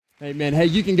Amen. Hey,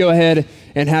 you can go ahead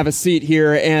and have a seat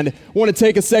here, and I want to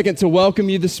take a second to welcome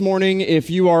you this morning.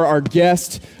 If you are our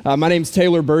guest, my name's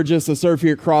Taylor Burgess. I serve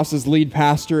here at Cross as lead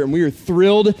pastor, and we are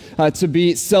thrilled to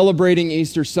be celebrating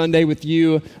Easter Sunday with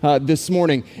you this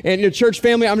morning. And church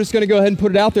family, I'm just going to go ahead and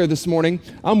put it out there this morning.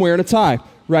 I'm wearing a tie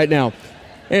right now.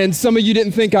 And some of you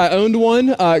didn't think I owned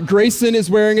one. Grayson is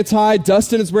wearing a tie.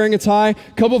 Dustin is wearing a tie.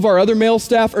 A couple of our other male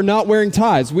staff are not wearing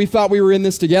ties. We thought we were in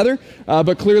this together,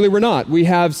 but clearly we're not. We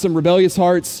have some rebellious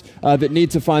hearts that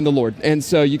need to find the Lord. And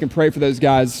so you can pray for those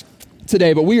guys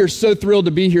today. But we are so thrilled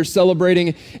to be here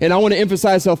celebrating, and I want to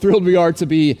emphasize how thrilled we are to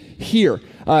be here.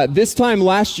 This time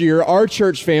last year, our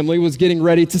church family was getting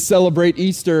ready to celebrate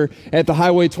Easter at the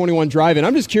Highway 21 Drive-In.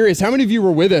 I'm just curious, how many of you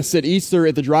were with us at Easter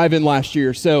at the Drive-In last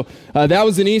year? So that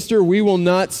was an Easter we will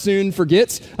not soon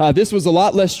forget. This was a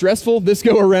lot less stressful this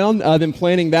go around than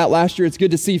planning that last year. It's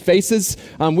good to see faces.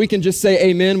 We can just say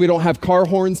amen. We don't have car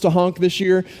horns to honk this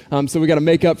year, so we got to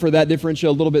make up for that differential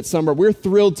a little bit somewhere. We're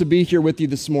thrilled to be here with you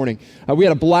this morning. We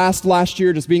had a blast last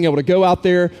year just being able to go out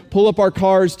there, pull up our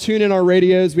cars, tune in our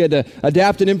radios. We had to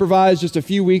adapt and improvise just a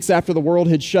few weeks after the world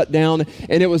had shut down,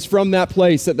 and it was from that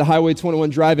place at the Highway 21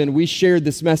 Drive-In we shared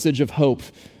this message of hope,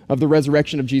 of the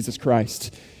resurrection of Jesus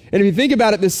Christ. And if you think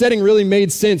about it, this setting really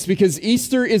made sense because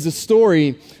Easter is a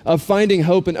story of finding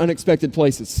hope in unexpected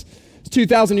places.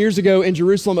 2,000 years ago in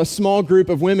Jerusalem, a small group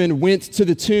of women went to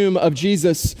the tomb of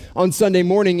Jesus on Sunday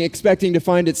morning expecting to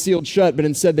find it sealed shut, but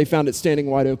instead they found it standing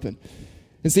wide open.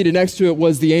 And seated next to it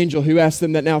was the angel who asked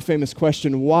them that now famous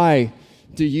question, "Why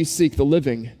do you seek the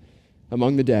living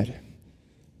among the dead?"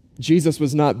 Jesus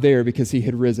was not there because he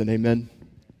had risen. Amen.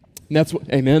 And that's what,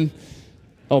 amen.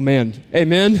 Oh man.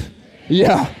 Amen.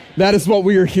 Yeah, that is what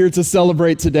we are here to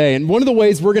celebrate today. And one of the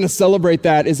ways we're going to celebrate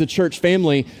that as a church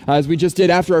family, as we just did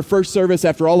after our first service,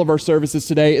 after all of our services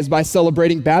today, is by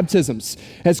celebrating baptisms.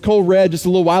 As Cole read just a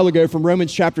little while ago from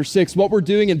Romans chapter 6, what we're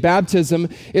doing in baptism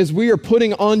is we are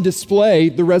putting on display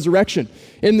the resurrection.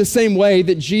 In the same way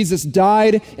that Jesus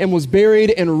died and was buried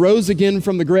and rose again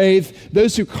from the grave,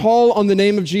 those who call on the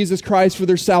name of Jesus Christ for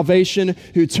their salvation,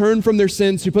 who turn from their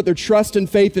sins, who put their trust and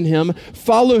faith in him,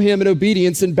 follow him in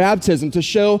obedience in baptism to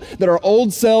show that our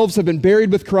old selves have been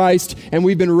buried with Christ and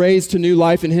we've been raised to new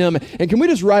life in him. And can we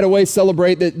just right away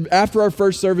celebrate that after our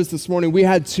first service this morning, we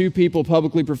had 2 people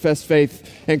publicly profess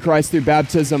faith in Christ through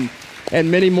baptism and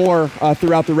many more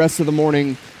throughout the rest of the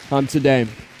morning today.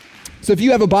 So if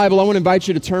you have a Bible, I want to invite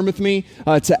you to turn with me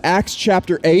to Acts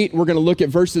chapter 8. We're going to look at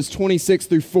verses 26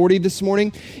 through 40 this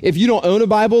morning. If you don't own a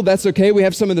Bible, that's okay. We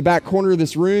have some in the back corner of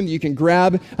this room that you can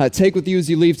grab, take with you as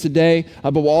you leave today,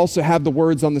 but we'll also have the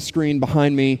words on the screen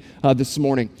behind me this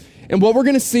morning. And what we're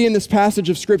going to see in this passage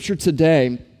of Scripture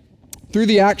today, through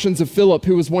the actions of Philip,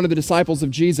 who was one of the disciples of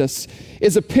Jesus,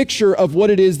 is a picture of what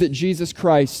it is that Jesus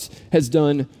Christ has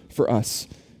done for us,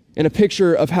 and a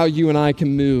picture of how you and I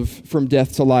can move from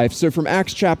death to life. So from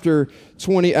Acts chapter 8,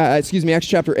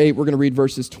 we're going to read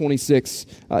verses 26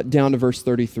 down to verse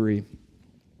 33.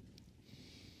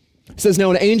 It says,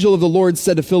 "Now an angel of the Lord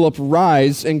said to Philip,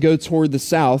 'Rise and go toward the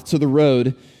south to the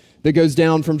road that goes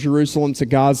down from Jerusalem to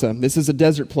Gaza. This is a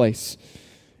desert place.'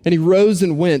 And he rose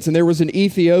and went, and there was an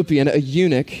Ethiopian, a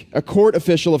eunuch, a court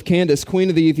official of Candace, queen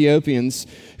of the Ethiopians,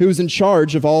 who was in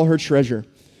charge of all her treasure.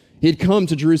 He had come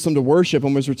to Jerusalem to worship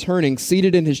and was returning,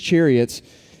 seated in his chariot.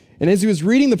 And as he was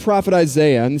reading the prophet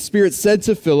Isaiah, and the Spirit said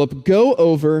to Philip, 'Go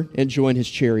over and join his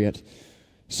chariot.'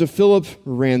 So Philip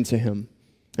ran to him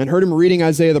and heard him reading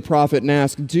Isaiah the prophet and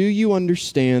asked, 'Do you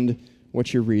understand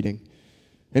what you're reading?'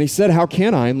 And he said, 'How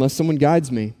can I unless someone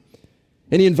guides me?'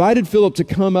 And he invited Philip to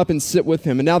come up and sit with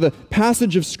him. And now the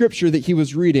passage of Scripture that he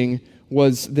was reading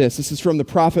was this. This is from the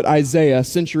prophet Isaiah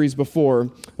centuries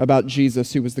before about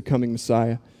Jesus, who was the coming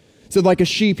Messiah. It said, 'Like a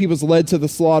sheep he was led to the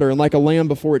slaughter, and like a lamb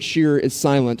before its shearer is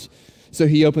silent, so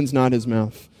he opens not his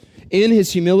mouth. In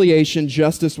his humiliation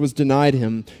justice was denied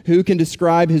him. Who can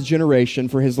describe his generation?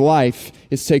 For his life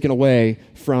is taken away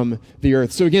from the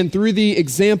earth.'" So again, through the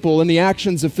example and the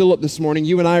actions of Philip this morning,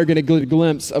 you and I are going to get a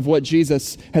glimpse of what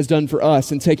Jesus has done for us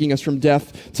in taking us from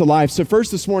death to life. So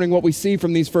first this morning, what we see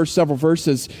from these first several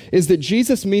verses is that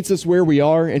Jesus meets us where we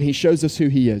are, and he shows us who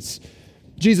he is.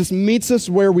 Jesus meets us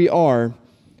where we are,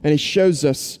 and he shows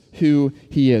us who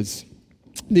he is.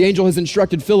 The angel has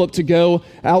instructed Philip to go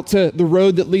out to the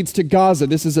road that leads to Gaza.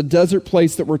 This is a desert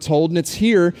place that we're told, and it's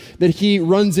here that he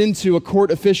runs into a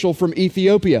court official from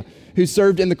Ethiopia who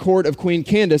served in the court of Queen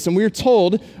Candace. And we are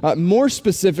told more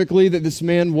specifically that this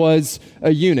man was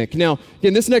a eunuch. Now,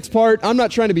 again, this next part, I'm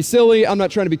not trying to be silly. I'm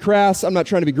not trying to be crass. I'm not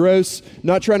trying to be gross. I'm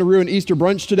not trying to ruin Easter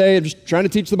brunch today. I'm just trying to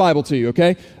teach the Bible to you,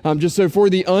 okay? Just so for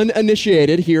the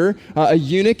uninitiated here, a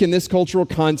eunuch in this cultural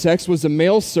context was a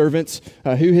male servant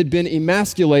who had been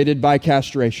emasculated by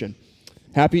castration.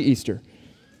 Happy Easter.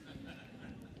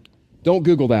 Don't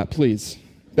Google that, please.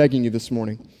 Begging you this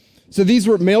morning. So these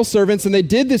were male servants, and they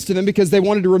did this to them because they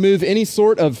wanted to remove any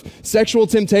sort of sexual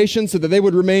temptation so that they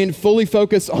would remain fully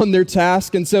focused on their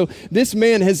task. And so this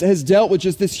man has dealt with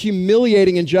just this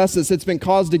humiliating injustice that's been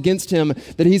caused against him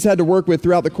that he's had to work with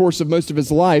throughout the course of most of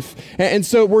his life. And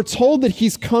so we're told that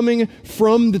he's coming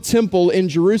from the temple in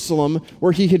Jerusalem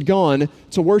where he had gone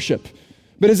to worship.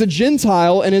 But as a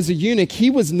Gentile and as a eunuch,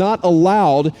 he was not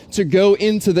allowed to go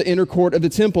into the inner court of the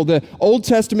temple. The Old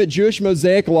Testament Jewish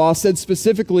Mosaic law said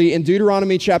specifically in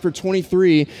Deuteronomy chapter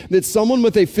 23 that someone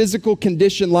with a physical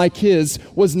condition like his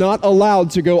was not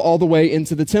allowed to go all the way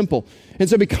into the temple. And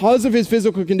so because of his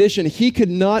physical condition, he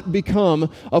could not become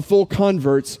a full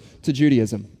convert to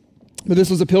Judaism. But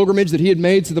this was a pilgrimage that he had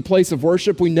made to the place of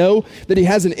worship. We know that he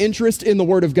has an interest in the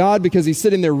Word of God because he's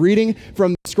sitting there reading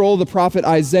from the scroll of the prophet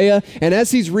Isaiah. And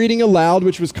as he's reading aloud,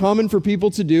 which was common for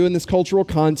people to do in this cultural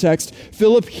context,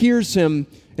 Philip hears him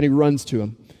and he runs to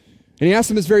him. And he asks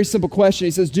him this very simple question.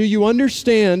 He says, "Do you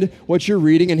understand what you're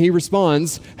reading?" And he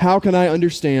responds, "How can I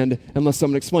understand unless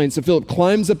someone explains?" So Philip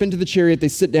climbs up into the chariot, they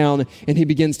sit down, and he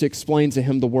begins to explain to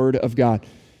him the Word of God.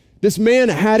 This man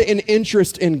had an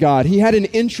interest in God. He had an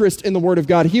interest in the Word of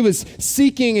God. He was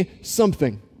seeking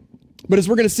something. But as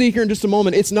we're going to see here in just a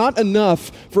moment, it's not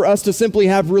enough for us to simply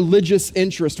have religious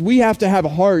interest. We have to have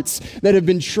hearts that have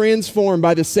been transformed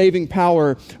by the saving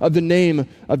power of the name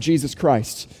of Jesus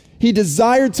Christ. He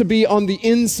desired to be on the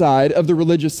inside of the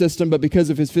religious system, but because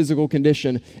of his physical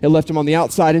condition, it left him on the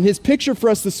outside. And his picture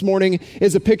for us this morning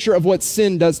is a picture of what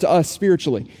sin does to us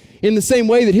spiritually. In the same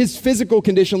way that his physical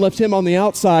condition left him on the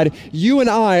outside, you and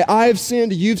I have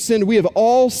sinned, you've sinned, we have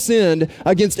all sinned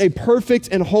against a perfect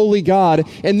and holy God,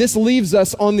 and this leaves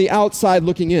us on the outside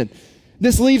looking in.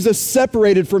 This leaves us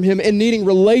separated from him and needing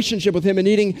relationship with him and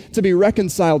needing to be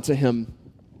reconciled to him.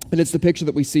 And it's the picture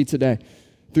that we see today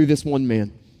through this one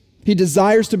man. He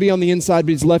desires to be on the inside,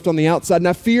 but he's left on the outside. And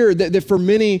I fear that for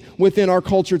many within our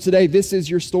culture today, this is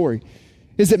your story.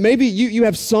 Is that maybe you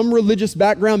have some religious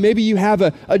background, maybe you have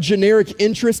a generic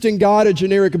interest in God, a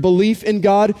generic belief in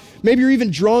God. Maybe you're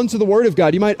even drawn to the Word of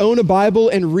God. You might own a Bible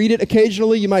and read it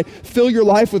occasionally. You might fill your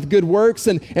life with good works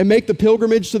and make the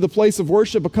pilgrimage to the place of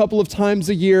worship a couple of times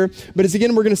a year. But as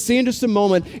again, we're going to see in just a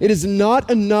moment, it is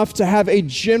not enough to have a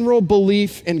general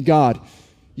belief in God.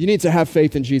 You need to have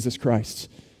faith in Jesus Christ.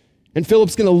 And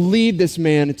Philip's going to lead this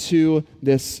man to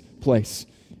this place.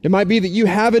 It might be that you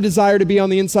have a desire to be on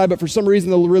the inside, but for some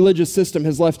reason the religious system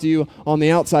has left you on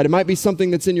the outside. It might be something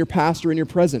that's in your past or in your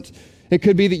present. It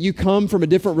could be that you come from a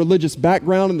different religious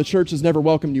background and the church has never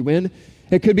welcomed you in.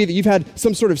 It could be that you've had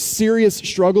some sort of serious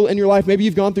struggle in your life. Maybe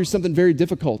you've gone through something very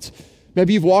difficult.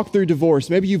 Maybe you've walked through divorce.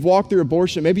 Maybe you've walked through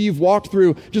abortion. Maybe you've walked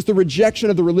through just the rejection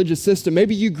of the religious system.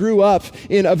 Maybe you grew up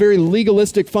in a very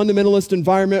legalistic, fundamentalist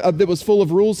environment that was full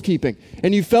of rules keeping.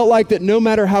 And you felt like that no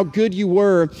matter how good you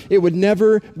were, it would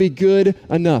never be good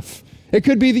enough. It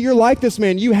could be that you're like this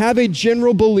man. You have a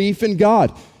general belief in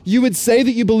God. You would say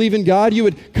that you believe in God. You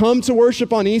would come to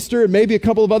worship on Easter and maybe a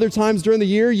couple of other times during the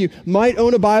year. You might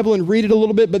own a Bible and read it a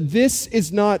little bit, but this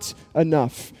is not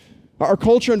enough. Our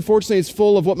culture, unfortunately, is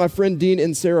full of what my friend Dean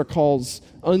and Sarah calls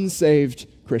unsaved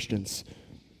Christians.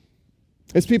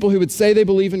 It's people who would say they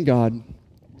believe in God,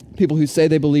 people who say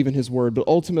they believe in His Word, but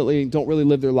ultimately don't really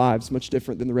live their lives much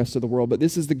different than the rest of the world. But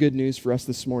this is the good news for us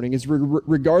this morning, is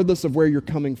regardless of where you're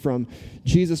coming from,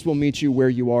 Jesus will meet you where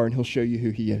you are and He'll show you who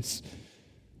He is.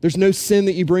 There's no sin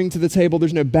that you bring to the table.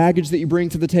 There's no baggage that you bring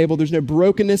to the table. There's no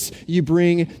brokenness you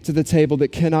bring to the table that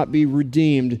cannot be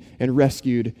redeemed and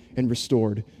rescued and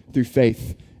restored through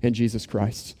faith in Jesus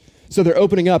Christ. So they're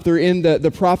opening up. They're in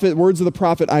the prophet, words of the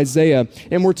prophet Isaiah.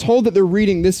 And we're told that they're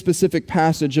reading this specific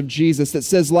passage of Jesus that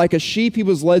says, "Like a sheep he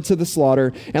was led to the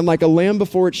slaughter, and like a lamb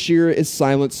before its shearer is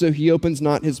silent, so he opens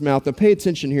not his mouth." Now pay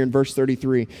attention here in verse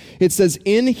 33. It says,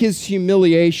 "In his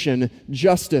humiliation,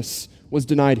 justice was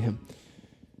denied him."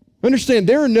 Understand,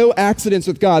 there are no accidents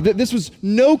with God. This was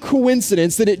no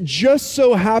coincidence that it just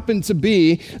so happened to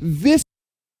be this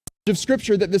of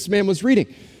Scripture that this man was reading.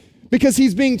 Because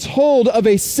he's being told of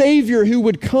a Savior who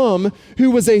would come, who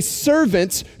was a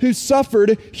servant who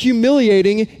suffered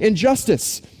humiliating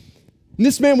injustice. And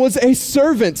this man was a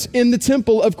servant in the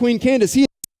temple of Queen Candace. He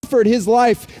suffered his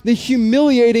life the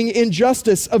humiliating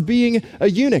injustice of being a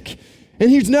eunuch. And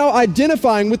he's now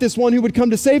identifying with this one who would come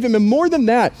to save him. And more than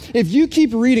that, if you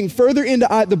keep reading further into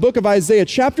the book of Isaiah,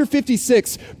 chapter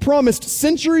 56 promised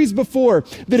centuries before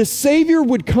that a Savior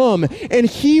would come and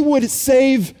he would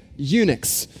save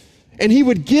eunuchs. And he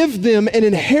would give them an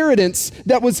inheritance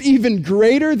that was even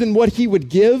greater than what he would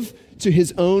give to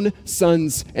his own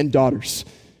sons and daughters.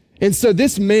 And so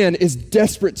this man is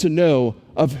desperate to know,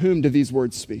 of whom do these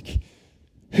words speak?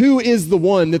 Who is the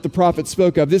one that the prophet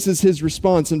spoke of? This is his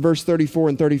response in verse 34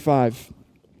 and 35.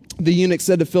 The eunuch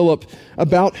said to Philip,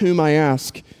 about whom I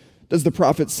ask, does the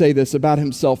prophet say this, about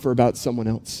himself or about someone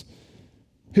else?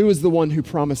 Who is the one who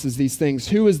promises these things?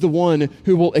 Who is the one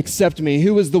who will accept me?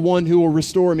 Who is the one who will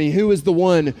restore me? Who is the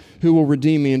one who will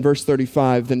redeem me? In verse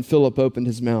 35, then Philip opened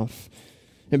his mouth,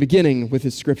 and beginning with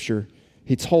his scripture,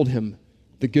 he told him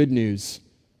the good news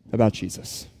about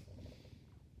Jesus.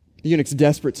 The eunuch's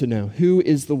desperate to know, who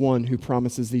is the one who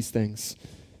promises these things?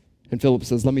 And Philip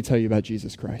says, let me tell you about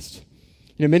Jesus Christ.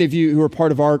 You know, many of you who are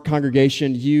part of our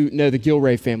congregation, you know the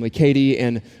Gilray family, Katie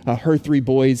and her three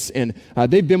boys, and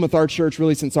they've been with our church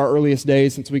really since our earliest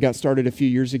days, since we got started a few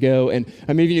years ago. And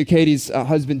many of you knew Katie's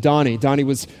husband, Donnie. Donnie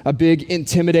was a big,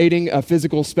 intimidating,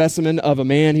 physical specimen of a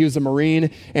man. He was a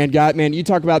Marine, and man, you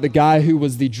talk about the guy who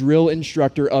was the drill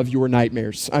instructor of your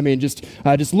nightmares. I mean, just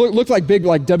looked like big,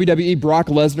 like WWE Brock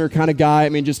Lesnar kind of guy. I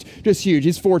mean, just huge.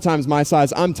 He's 4 times my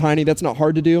size. I'm tiny. That's not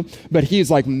hard to do, but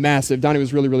he's like massive. Donnie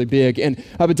was really, really big, and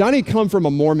but Donnie had come from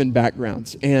a Mormon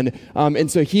background, and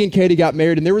so he and Katie got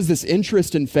married, and there was this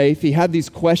interest in faith. He had these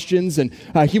questions, and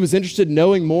he was interested in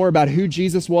knowing more about who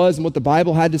Jesus was and what the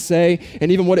Bible had to say,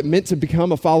 and even what it meant to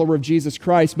become a follower of Jesus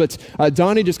Christ. But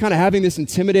Donnie, just kind of having this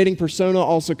intimidating persona,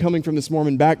 also coming from this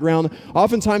Mormon background,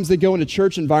 oftentimes they go into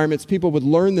church environments, people would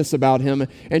learn this about him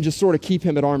and just sort of keep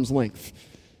him at arm's length,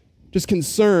 just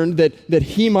concerned that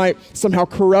he might somehow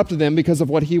corrupt them because of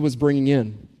what he was bringing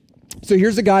in. So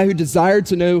here's a guy who desired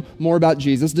to know more about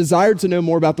Jesus, desired to know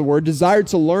more about the Word, desired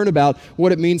to learn about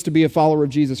what it means to be a follower of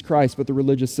Jesus Christ, but the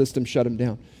religious system shut him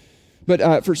down.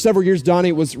 But for several years,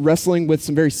 Donnie was wrestling with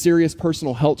some very serious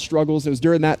personal health struggles. It was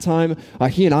during that time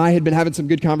he and I had been having some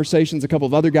good conversations. A couple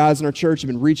of other guys in our church had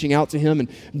been reaching out to him and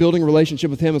building a relationship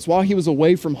with him. It's while he was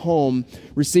away from home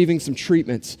receiving some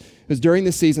treatments. It was during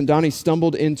this season, Donnie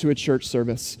stumbled into a church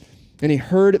service, and he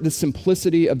heard the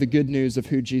simplicity of the good news of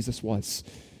who Jesus was.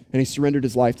 And he surrendered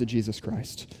his life to Jesus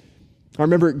Christ. I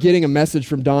remember getting a message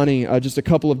from Donnie just a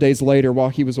couple of days later while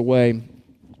he was away.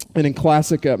 And in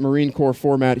classic Marine Corps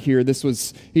format here,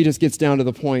 he just gets down to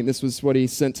the point. This was what he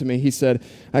sent to me. He said,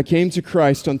 I came to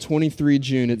Christ on 23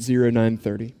 June at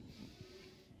 0930.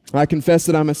 I confess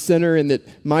that I'm a sinner and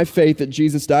that my faith that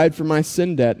Jesus died for my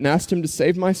sin debt, and asked him to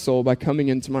save my soul by coming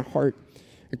into my heart.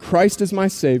 And Christ is my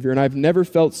Savior, and I've never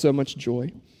felt so much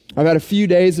joy. I've had a few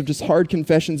days of just hard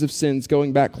confessions of sins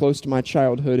going back close to my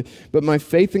childhood, but my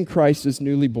faith in Christ is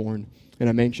newly born, and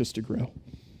I'm anxious to grow.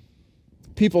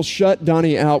 People shut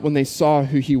Donnie out when they saw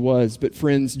who he was, but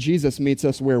friends, Jesus meets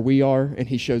us where we are, and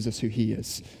he shows us who he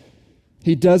is.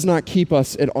 He does not keep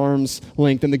us at arm's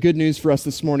length, and the good news for us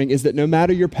this morning is that no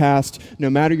matter your past,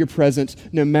 no matter your present,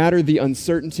 no matter the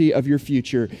uncertainty of your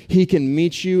future, he can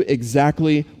meet you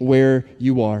exactly where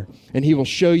you are, and he will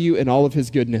show you in all of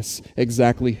his goodness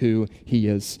exactly who he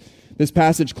is. This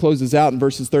passage closes out in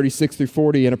verses 36 through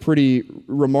 40 in a pretty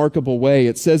remarkable way.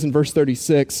 It says in verse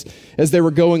 36, as they were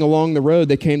going along the road,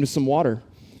 they came to some water.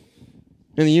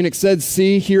 And the eunuch said,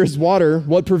 see, here is water.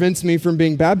 What prevents me from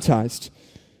being baptized?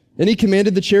 And he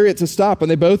commanded the chariot to stop,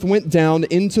 and they both went down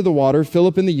into the water,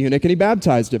 Philip and the eunuch, and he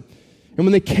baptized him. And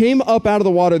when they came up out of the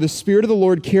water, the Spirit of the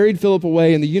Lord carried Philip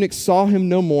away, and the eunuch saw him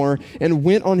no more and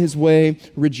went on his way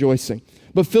rejoicing.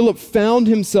 But Philip found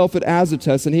himself at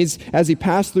Azotus, and as he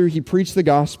passed through, he preached the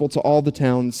gospel to all the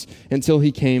towns until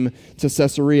he came to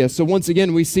Caesarea. So once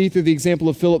again, we see through the example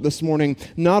of Philip this morning,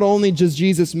 not only does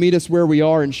Jesus meet us where we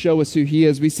are and show us who he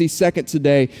is, we see second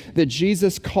today that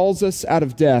Jesus calls us out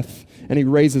of death and he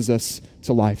raises us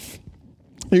to life.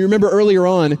 And you remember earlier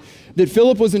on that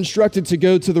Philip was instructed to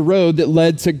go to the road that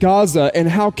led to Gaza, and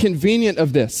how convenient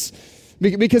of this.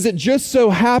 Because it just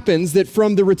so happens that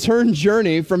from the return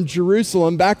journey from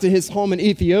Jerusalem back to his home in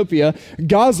Ethiopia,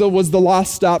 Gaza was the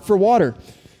last stop for water.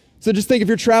 So just think, if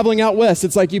you're traveling out west,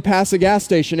 it's like you pass a gas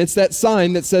station. It's that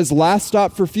sign that says last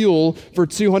stop for fuel for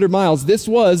 200 miles. This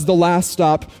was the last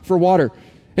stop for water.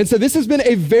 And so this has been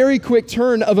a very quick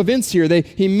turn of events here.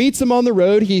 He meets him on the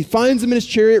road. He finds him in his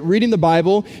chariot reading the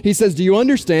Bible. He says, do you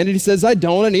understand it? He says, I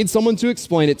don't. I need someone to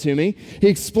explain it to me. He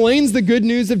explains the good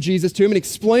news of Jesus to him and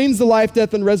explains the life,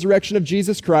 death, and resurrection of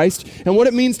Jesus Christ and what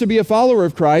it means to be a follower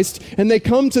of Christ. And they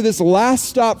come to this last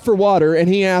stop for water, and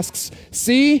he asks,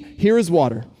 see, here is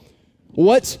water.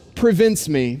 What prevents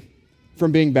me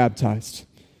from being baptized?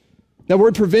 That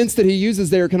word prevents that he uses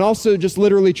there can also just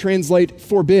literally translate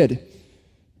forbid.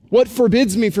 What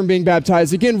forbids me from being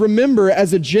baptized? Again, remember,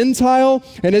 as a Gentile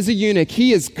and as a eunuch,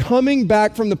 he is coming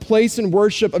back from the place in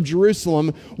worship of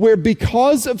Jerusalem where,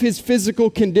 because of his physical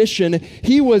condition,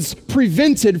 he was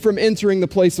prevented from entering the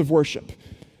place of worship.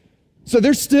 So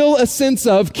there's still a sense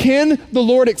of, can the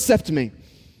Lord accept me?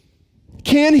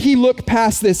 Can he look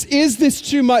past this? Is this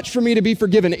too much for me to be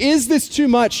forgiven? Is this too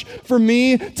much for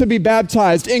me to be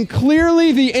baptized? And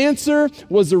clearly the answer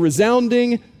was a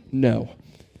resounding no.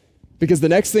 Because the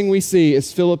next thing we see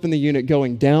is Philip and the eunuch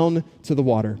going down to the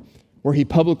water where he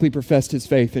publicly professed his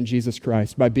faith in Jesus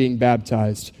Christ by being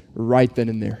baptized right then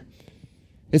and there.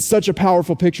 It's such a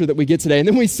powerful picture that we get today. And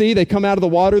then we see they come out of the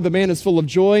water. The man is full of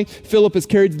joy. Philip is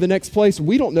carried to the next place.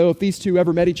 We don't know if these two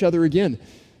ever met each other again.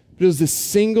 But it was this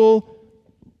single,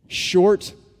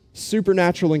 short,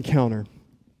 supernatural encounter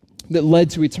that led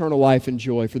to eternal life and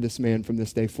joy for this man from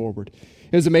this day forward.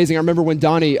 It was amazing. I remember when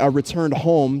Donnie returned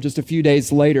home just a few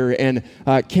days later and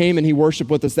came and he worshiped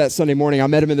with us that Sunday morning. I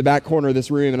met him in the back corner of this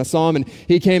room and I saw him and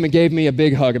he came and gave me a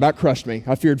big hug. About crushed me.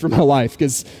 I feared for my life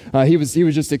because he was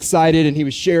just excited and he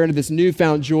was sharing this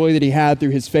newfound joy that he had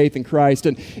through his faith in Christ.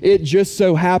 And it just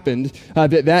so happened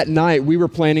that night we were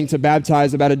planning to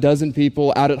baptize about a dozen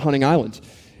people out at Hunting Island.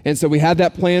 And so we had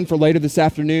that plan for later this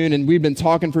afternoon, and we'd been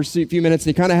talking for a few minutes,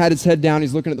 and he kind of had his head down.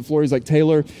 He's looking at the floor. He's like,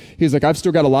 Taylor, he's like, I've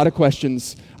still got a lot of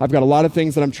questions. I've got a lot of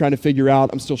things that I'm trying to figure out.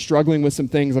 I'm still struggling with some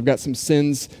things. I've got some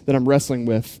sins that I'm wrestling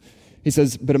with. He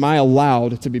says, but am I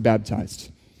allowed to be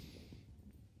baptized?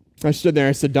 I stood there.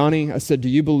 I said, Donnie, I said, do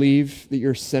you believe that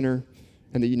you're a sinner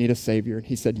and that you need a Savior? And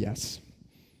he said, yes.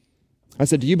 I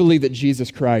said, do you believe that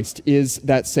Jesus Christ is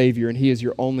that Savior and he is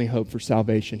your only hope for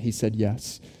salvation? He said,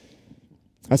 yes.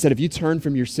 I said, have you turned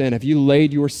from your sin? Have you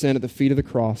laid your sin at the feet of the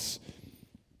cross?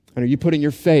 And are you putting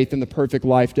your faith in the perfect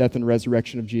life, death, and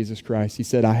resurrection of Jesus Christ? He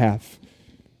said, I have.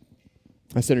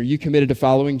 I said, are you committed to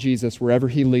following Jesus wherever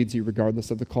he leads you,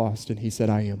 regardless of the cost? And he said,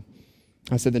 I am.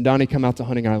 I said, then Donnie, come out to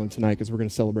Hunting Island tonight because we're going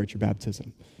to celebrate your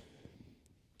baptism.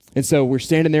 And so we're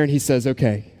standing there and he says,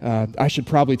 okay, I should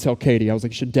probably tell Katie. I was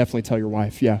like, you should definitely tell your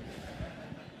wife. Yeah.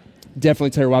 Definitely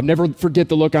tell her why. I'll never forget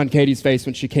the look on Katie's face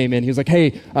when she came in. He was like,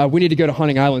 hey, we need to go to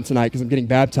Hunting Island tonight because I'm getting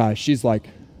baptized. She's like,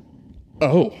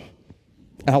 oh,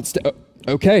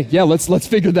 okay, yeah, let's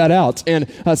figure that out. And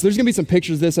so there's going to be some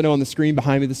pictures of this, I know, on the screen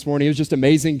behind me this morning. It was just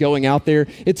amazing going out there.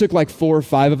 It took like 4 or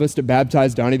 5 of us to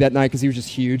baptize Donnie that night because he was just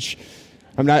huge.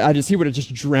 I mean, he would have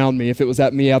just drowned me if it was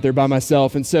me out there by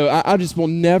myself. And so I just will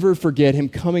never forget him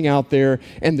coming out there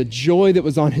and the joy that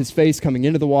was on his face coming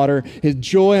into the water, his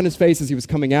joy on his face as he was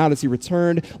coming out, as he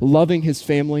returned, loving his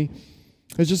family.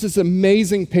 It's just this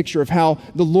amazing picture of how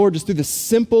the Lord, just through the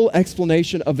simple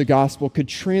explanation of the gospel, could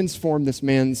transform this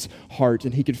man's heart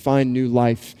and he could find new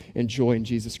life and joy in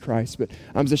Jesus Christ. But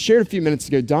as I shared a few minutes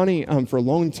ago, Donnie, for a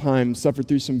long time, suffered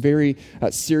through some very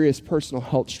serious personal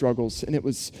health struggles. And it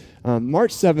was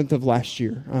March 7th of last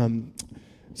year.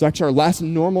 It was actually our last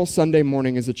normal Sunday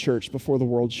morning as a church before the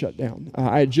world shut down.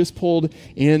 I had just pulled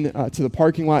in to the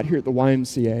parking lot here at the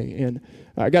YMCA, and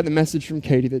I got the message from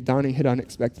Katie that Donnie had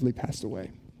unexpectedly passed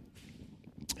away.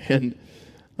 And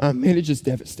man, it just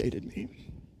devastated me.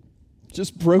 It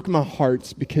just broke my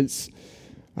heart because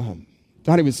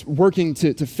Donnie was working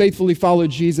to faithfully follow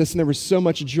Jesus, and there was so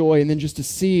much joy. And then just to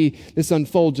see this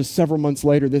unfold just several months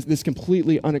later, this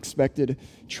completely unexpected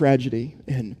tragedy.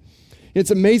 And it's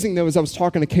amazing, though, as I was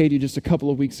talking to Katie just a couple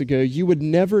of weeks ago, you would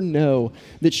never know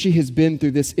that she has been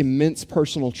through this immense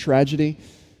personal tragedy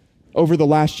over the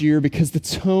last year because the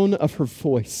tone of her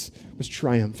voice was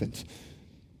triumphant.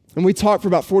 And we talked for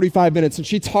about 45 minutes, and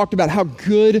she talked about how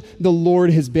good the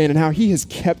Lord has been and how he has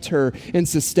kept her and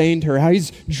sustained her, how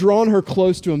he's drawn her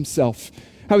close to himself,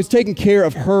 how he's taken care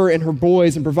of her and her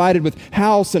boys and provided with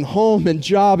house and home and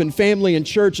job and family and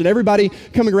church and everybody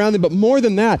coming around them. But more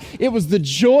than that, it was the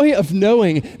joy of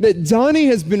knowing that Donnie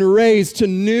has been raised to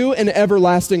new and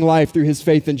everlasting life through his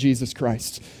faith in Jesus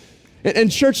Christ.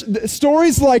 And church,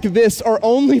 stories like this are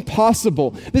only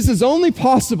possible. This is only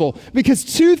possible because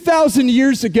 2,000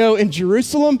 years ago in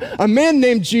Jerusalem, a man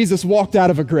named Jesus walked out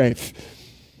of a grave.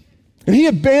 And he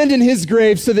abandoned his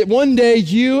grave so that one day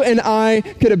you and I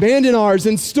could abandon ours.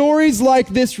 And stories like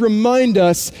this remind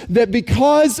us that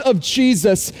because of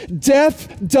Jesus,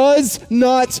 death does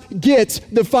not get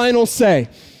the final say.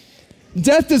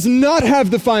 Death does not have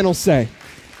the final say.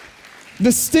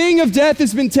 The sting of death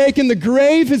has been taken, the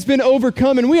grave has been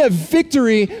overcome, and we have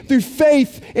victory through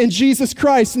faith in Jesus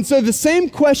Christ. And so the same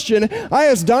question I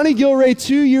asked Donnie Gilray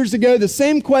 2 years ago, the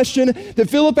same question that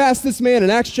Philip asked this man in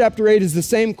Acts chapter 8 is the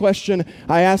same question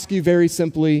I ask you very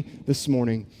simply this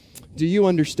morning. Do you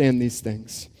understand these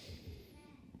things?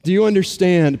 Do you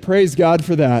understand? Praise God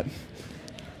for that.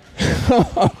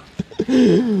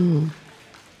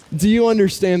 Do you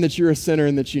understand that you're a sinner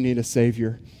and that you need a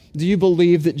Savior? Do you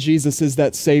believe that Jesus is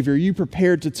that Savior? Are you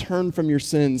prepared to turn from your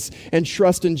sins and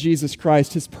trust in Jesus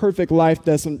Christ, His perfect life,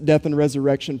 death, and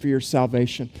resurrection for your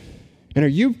salvation? And are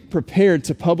you prepared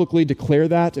to publicly declare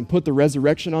that and put the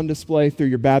resurrection on display through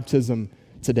your baptism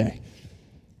today?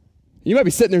 You might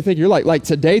be sitting there thinking, you're like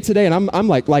today, and I'm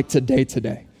like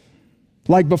today.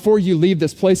 Like before you leave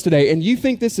this place today, and you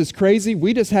think this is crazy.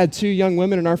 We just had 2 young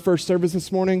women in our first service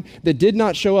this morning that did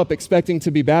not show up expecting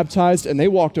to be baptized, and they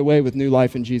walked away with new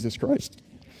life in Jesus Christ.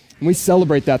 And we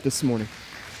celebrate that this morning.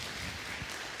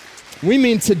 We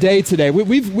mean today.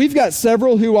 We've got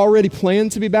several who already plan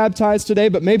to be baptized today,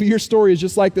 but maybe your story is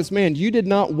just like this man. You did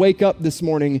not wake up this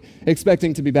morning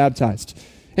expecting to be baptized.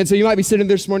 And so you might be sitting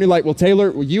there this morning like, well,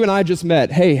 Taylor, you and I just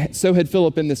met. Hey, so had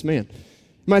Philip and this man.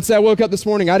 You might say, I woke up this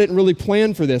morning, I didn't really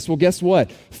plan for this. Well, guess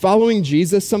what? Following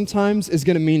Jesus sometimes is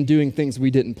going to mean doing things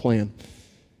we didn't plan.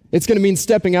 It's going to mean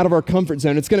stepping out of our comfort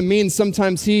zone. It's going to mean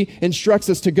sometimes He instructs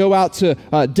us to go out to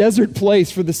a desert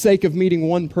place for the sake of meeting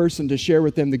one person to share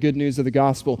with them the good news of the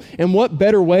gospel. And what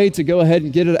better way to go ahead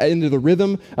and get it into the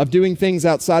rhythm of doing things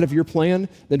outside of your plan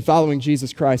than following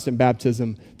Jesus Christ in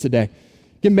baptism today?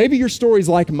 Again, maybe your story's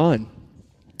like mine.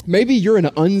 Maybe you're an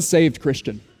unsaved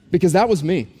Christian, because that was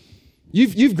me.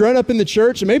 You've grown up in the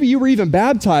church, and maybe you were even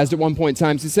baptized at one point in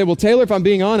time. So you say, well, Taylor, if I'm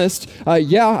being honest,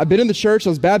 yeah, I've been in the church,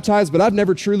 I was baptized, but I've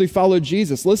never truly followed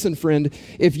Jesus. Listen, friend,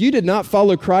 if you did not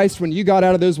follow Christ when you got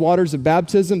out of those waters of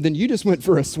baptism, then you just went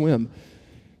for a swim.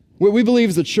 What we believe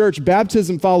as a church,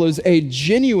 baptism follows a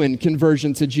genuine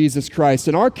conversion to Jesus Christ.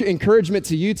 And our encouragement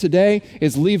to you today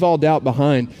is leave all doubt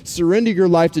behind. Surrender your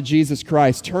life to Jesus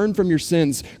Christ. Turn from your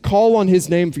sins. Call on His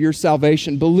name for your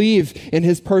salvation. Believe in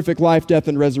His perfect life, death,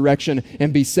 and resurrection,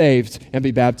 and be saved and be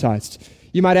baptized.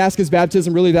 You might ask, is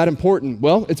baptism really that important?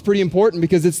 Well, it's pretty important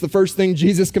because it's the first thing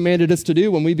Jesus commanded us to do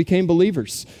when we became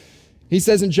believers. He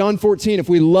says in John 14, if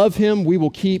we love Him, we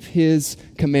will keep His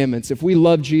commandments. If we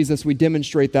love Jesus, we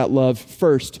demonstrate that love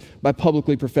first by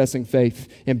publicly professing faith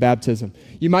in baptism.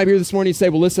 You might be here this morning and say,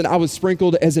 well, listen, I was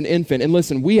sprinkled as an infant. And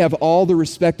listen, we have all the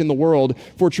respect in the world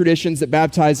for traditions that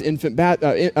baptize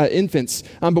infants.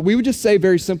 But we would just say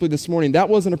very simply this morning, that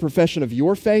wasn't a profession of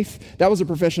your faith. That was a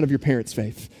profession of your parents'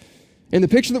 faith. And the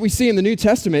picture that we see in the New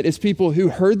Testament is people who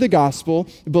heard the gospel,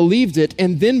 believed it,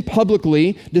 and then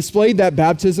publicly displayed that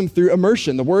baptism through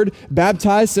immersion. The word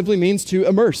baptize simply means to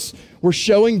immerse. We're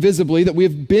showing visibly that we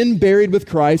have been buried with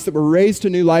Christ, that we're raised to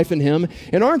new life in Him.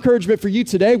 And our encouragement for you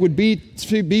today would be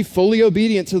to be fully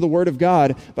obedient to the Word of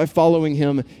God by following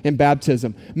Him in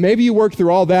baptism. Maybe you work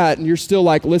through all that and you're still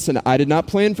like, listen, I did not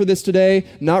plan for this today,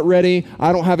 not ready,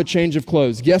 I don't have a change of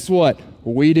clothes. Guess what?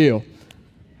 We do.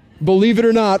 Believe it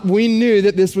or not, we knew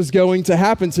that this was going to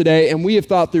happen today, and we have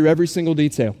thought through every single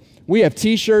detail. We have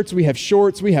t-shirts, we have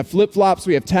shorts, we have flip-flops,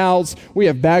 we have towels, we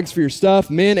have bags for your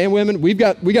stuff, men and women. We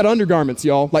got undergarments,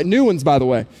 y'all, like new ones, by the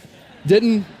way.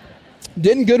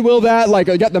 Didn't Goodwill that. Like,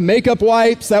 I got the makeup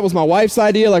wipes. That was my wife's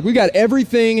idea. Like, we got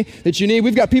everything that you need.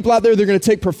 We've got people out there that are going to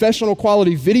take professional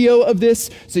quality video of this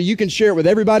so you can share it with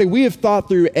everybody. We have thought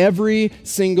through every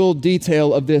single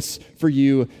detail of this for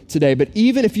you today. But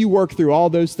even if you work through all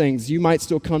those things, you might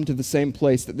still come to the same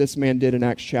place that this man did in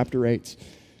Acts chapter 8.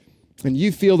 And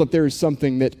you feel that there is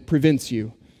something that prevents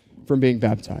you from being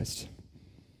baptized.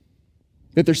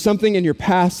 That there's something in your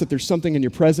past, that there's something in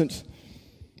your present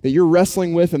that you're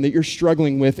wrestling with and that you're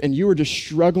struggling with, and you are just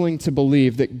struggling to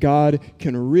believe that God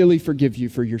can really forgive you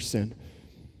for your sin.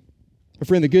 My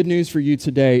friend, the good news for you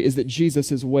today is that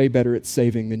Jesus is way better at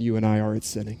saving than you and I are at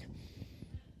sinning.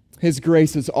 His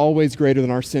grace is always greater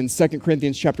than our sins. 2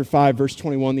 Corinthians chapter 5, verse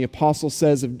 21, the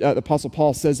Apostle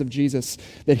Paul says of Jesus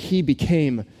that He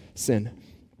became sin.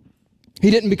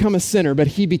 He didn't become a sinner, but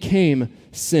He became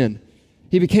sin.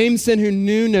 He became sin who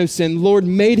knew no sin. Lord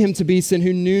made Him to be sin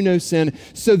who knew no sin,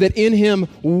 so that in Him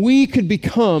we could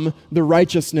become the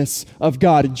righteousness of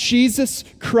God. Jesus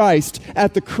Christ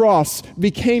at the cross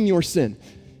became your sin.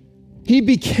 He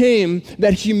became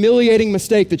that humiliating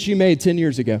mistake that you made 10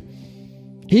 years ago.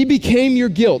 He became your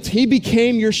guilt. He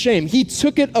became your shame. He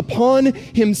took it upon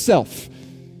Himself.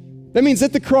 That means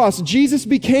at the cross, Jesus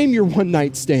became your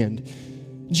one-night stand.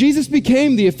 Jesus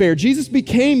became the affair. Jesus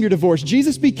became your divorce.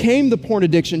 Jesus became the porn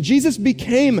addiction. Jesus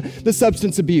became the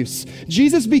substance abuse.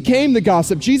 Jesus became the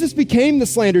gossip. Jesus became the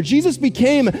slander. Jesus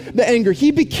became the anger.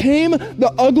 He became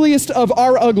the ugliest of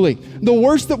our ugly, the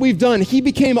worst that we've done. He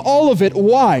became all of it.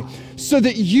 Why? So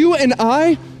that you and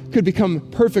I could become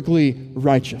perfectly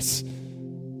righteous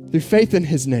through faith in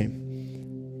his name.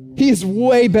 He is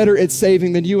way better at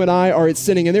saving than you and I are at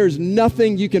sinning, and there is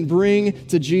nothing you can bring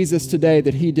to Jesus today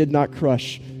that he did not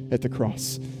crush at the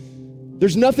cross.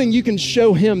 There's nothing you can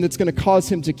show him that's going to cause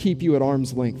him to keep you at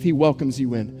arm's length. He welcomes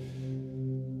you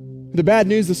in. The bad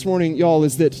news this morning, y'all,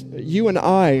 is that you and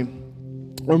I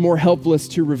are more helpless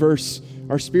to reverse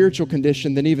our spiritual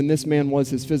condition than even this man was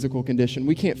his physical condition.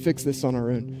 We can't fix this on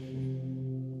our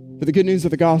own. But the good news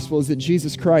of the gospel is that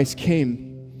Jesus Christ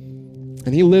came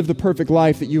and he lived the perfect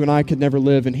life that you and I could never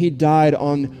live, and he died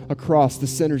on a cross, the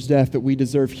sinner's death that we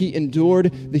deserve. He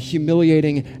endured the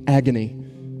humiliating agony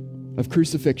of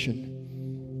crucifixion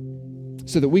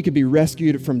so that we could be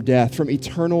rescued from death, from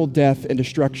eternal death and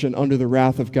destruction under the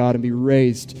wrath of God, and be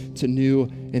raised to new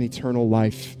and eternal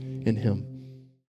life in him.